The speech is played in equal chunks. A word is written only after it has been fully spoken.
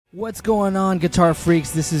What's going on, guitar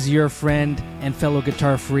freaks? This is your friend and fellow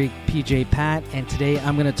guitar freak, PJ Pat, and today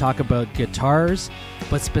I'm going to talk about guitars,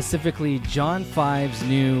 but specifically John 5's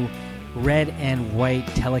new red and white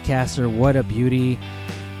Telecaster. What a beauty.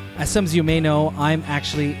 As some of you may know, I'm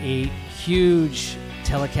actually a huge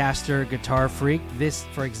Telecaster guitar freak. This,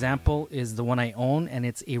 for example, is the one I own, and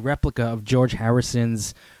it's a replica of George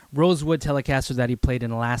Harrison's Rosewood Telecaster that he played in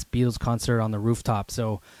the last Beatles concert on the rooftop.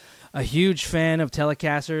 So a huge fan of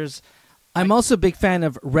Telecasters. I'm also a big fan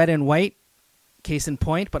of red and white, case in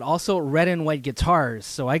point, but also red and white guitars.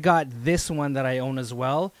 So I got this one that I own as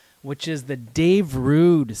well, which is the Dave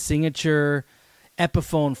Rude signature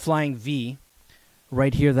Epiphone Flying V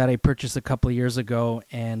right here that I purchased a couple of years ago.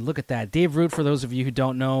 And look at that. Dave Rude, for those of you who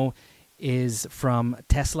don't know, is from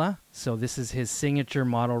Tesla. So this is his signature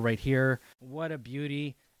model right here. What a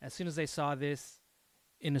beauty. As soon as I saw this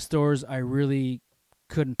in the stores, I really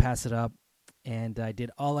couldn't pass it up, and I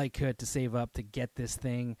did all I could to save up to get this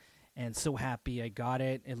thing, and so happy I got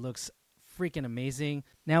it. It looks freaking amazing.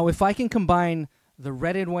 Now, if I can combine the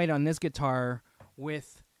red and white on this guitar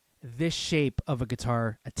with this shape of a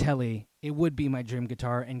guitar, a Tele, it would be my dream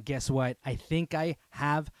guitar, and guess what? I think I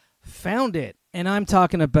have found it, and I'm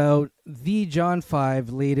talking about the John 5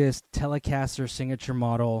 latest Telecaster signature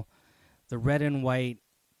model, the red and white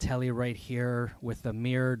Tele right here with the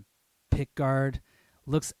mirrored pickguard.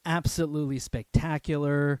 Looks absolutely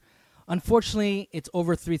spectacular. Unfortunately, it's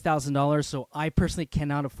over $3,000, so I personally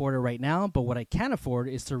cannot afford it right now, but what I can afford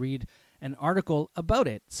is to read an article about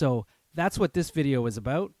it. So that's what this video is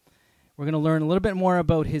about. We're going to learn a little bit more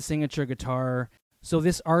about his signature guitar. So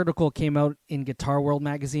this article came out in Guitar World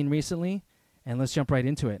magazine recently, and let's jump right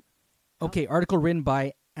into it. Okay, article written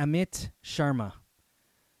by Amit Sharma.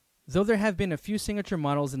 Though there have been a few signature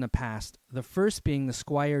models in the past, the first being the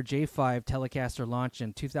Squier J5 Telecaster launched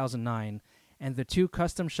in 2009, and the two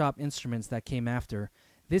custom shop instruments that came after,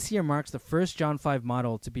 this year marks the first John 5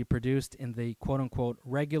 model to be produced in the quote-unquote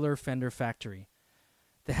regular Fender factory.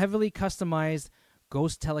 The heavily customized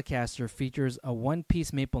Ghost Telecaster features a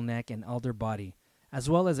one-piece maple neck and alder body, as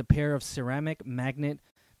well as a pair of ceramic magnet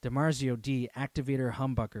DiMarzio D activator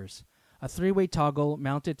humbuckers, a three-way toggle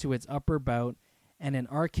mounted to its upper bout, and an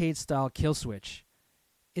arcade-style kill switch.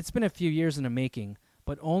 It's been a few years in the making,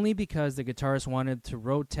 but only because the guitarist wanted to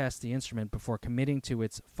road test the instrument before committing to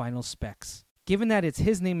its final specs. Given that it's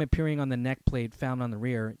his name appearing on the neck plate found on the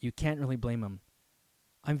rear, you can't really blame him.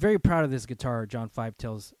 I'm very proud of this guitar, John 5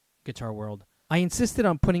 tells Guitar World. I insisted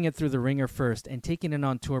on putting it through the ringer first and taking it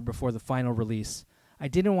on tour before the final release. I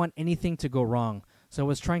didn't want anything to go wrong, so I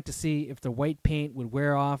was trying to see if the white paint would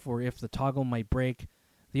wear off or if the toggle might break.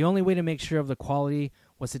 The only way to make sure of the quality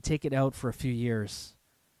was to take it out for a few years.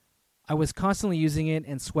 I was constantly using it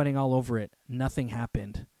and sweating all over it. Nothing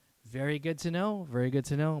happened. Very good to know. Very good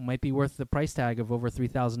to know. Might be worth the price tag of over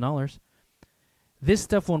 $3,000. This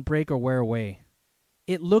stuff won't break or wear away.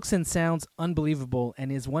 It looks and sounds unbelievable and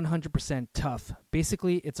is 100% tough.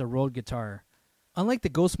 Basically, it's a road guitar. Unlike the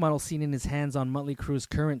Ghost model seen in his hands on Mötley Crüe's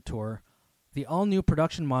current tour, the all-new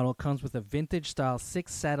production model comes with a vintage-style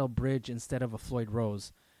 6-saddle bridge instead of a Floyd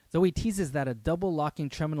Rose, though he teases that a double-locking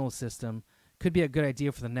tremolo system could be a good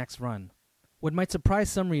idea for the next run. What might surprise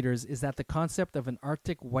some readers is that the concept of an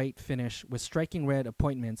Arctic white finish with striking red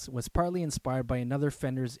appointments was partly inspired by another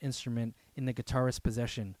Fender's instrument in the guitarist's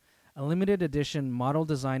possession, a limited edition model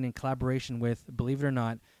designed in collaboration with, believe it or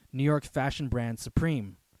not, New York fashion brand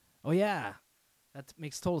Supreme. Oh yeah, that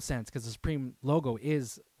makes total sense because the Supreme logo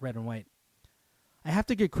is red and white. I have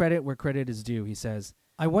to give credit where credit is due, he says.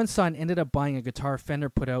 I once saw and ended up buying a guitar Fender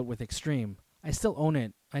put out with Extreme. I still own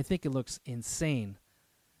it. I think it looks insane.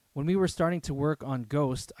 When we were starting to work on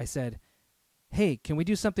Ghost, I said, hey, can we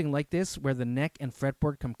do something like this where the neck and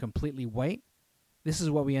fretboard come completely white? This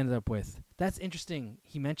is what we ended up with. That's interesting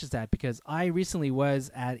he mentions that because I recently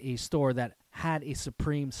was at a store that had a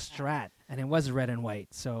Supreme Strat, and it was red and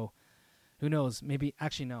white. So who knows? Maybe,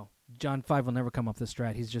 actually no. John 5 will never come off the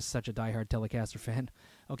Strat. He's just such a diehard Telecaster fan.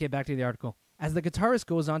 Okay, back to the article. As the guitarist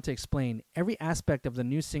goes on to explain, every aspect of the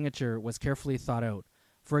new signature was carefully thought out.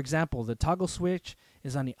 For example, the toggle switch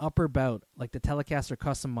is on the upper bout, like the Telecaster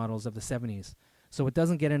custom models of the 70s, so it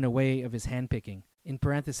doesn't get in the way of his handpicking. In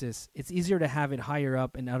parenthesis, it's easier to have it higher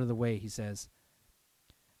up and out of the way, he says.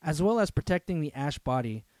 As well as protecting the ash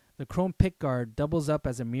body, the chrome pickguard doubles up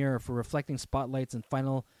as a mirror for reflecting spotlights and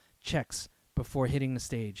final checks before hitting the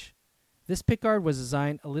stage. This pickguard was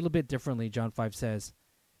designed a little bit differently, John 5 says.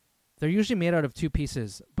 They're usually made out of two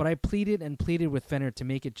pieces, but I pleaded and pleaded with Fender to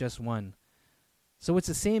make it just one. So it's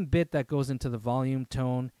the same bit that goes into the volume,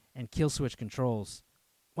 tone, and kill switch controls.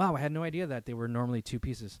 Wow, I had no idea that they were normally two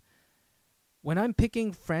pieces. When I'm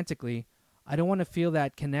picking frantically, I don't want to feel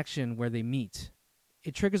that connection where they meet.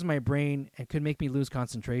 It triggers my brain and could make me lose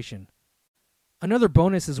concentration. Another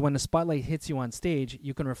bonus is when the spotlight hits you on stage,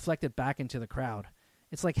 you can reflect it back into the crowd.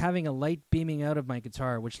 It's like having a light beaming out of my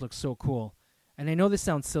guitar, which looks so cool. And I know this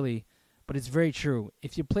sounds silly, but it's very true.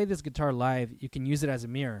 If you play this guitar live, you can use it as a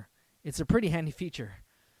mirror. It's a pretty handy feature.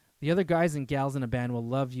 The other guys and gals in the band will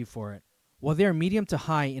love you for it. While they are medium to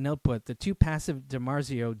high in output, the two passive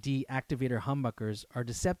DiMarzio D activator humbuckers are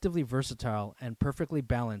deceptively versatile and perfectly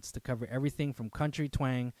balanced to cover everything from country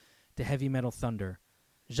twang to heavy metal thunder.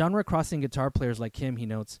 Genre-crossing guitar players like him, he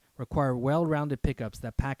notes, require well-rounded pickups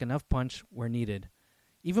that pack enough punch where needed.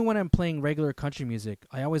 Even when I'm playing regular country music,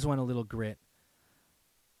 I always want a little grit.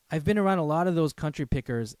 I've been around a lot of those country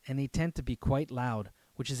pickers, and they tend to be quite loud,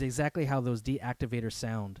 which is exactly how those D activators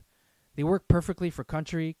sound. They work perfectly for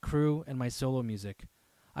country, crew, and my solo music.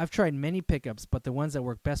 I've tried many pickups, but the ones that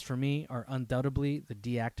work best for me are undoubtedly the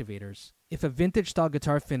D activators. If a vintage-style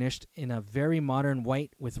guitar finished in a very modern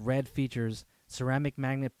white with red features, ceramic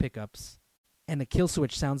magnet pickups, and a kill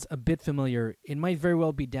switch sounds a bit familiar, it might very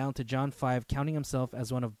well be down to John 5 counting himself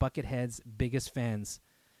as one of Buckethead's biggest fans.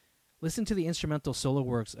 Listen to the instrumental solo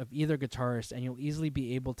works of either guitarist and you'll easily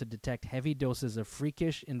be able to detect heavy doses of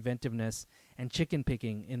freakish inventiveness and chicken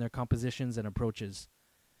picking in their compositions and approaches.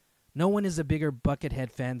 No one is a bigger Buckethead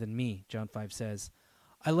fan than me, John 5 says.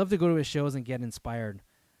 I love to go to his shows and get inspired.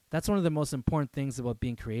 That's one of the most important things about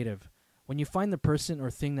being creative. When you find the person or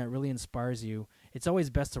thing that really inspires you, it's always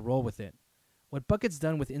best to roll with it. What Bucket's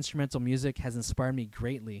done with instrumental music has inspired me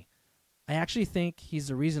greatly. I actually think he's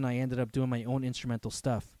the reason I ended up doing my own instrumental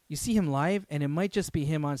stuff. You see him live, and it might just be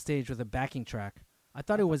him on stage with a backing track. I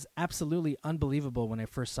thought it was absolutely unbelievable when I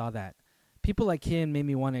first saw that. People like him made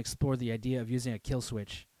me want to explore the idea of using a kill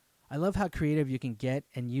switch. I love how creative you can get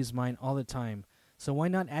and use mine all the time, so why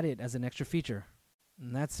not add it as an extra feature?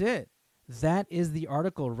 And that's it. That is the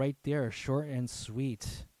article right there, short and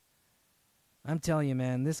sweet. I'm telling you,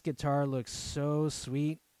 man, this guitar looks so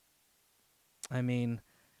sweet. I mean,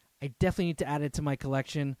 I definitely need to add it to my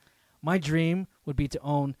collection. My dream would be to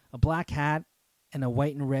own a black hat and a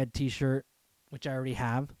white and red t-shirt, which I already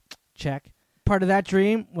have. Check. Part of that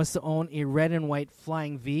dream was to own a red and white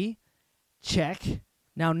Flying V. Check.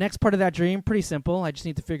 Now, next part of that dream, pretty simple. I just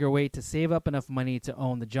need to figure a way to save up enough money to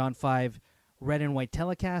own the John 5 red and white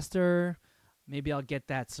Telecaster. Maybe I'll get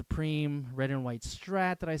that Supreme red and white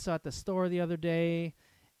Strat that I saw at the store the other day.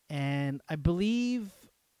 And I believe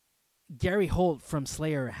Gary Holt from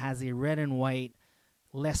Slayer has a red and white,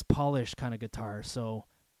 less polished kind of guitar. So,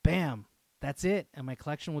 bam, that's it, and my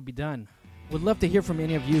collection would be done. Would love to hear from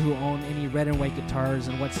any of you who own any red and white guitars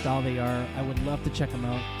and what style they are. I would love to check them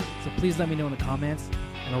out. So please let me know in the comments,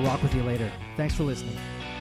 and I'll rock with you later. Thanks for listening.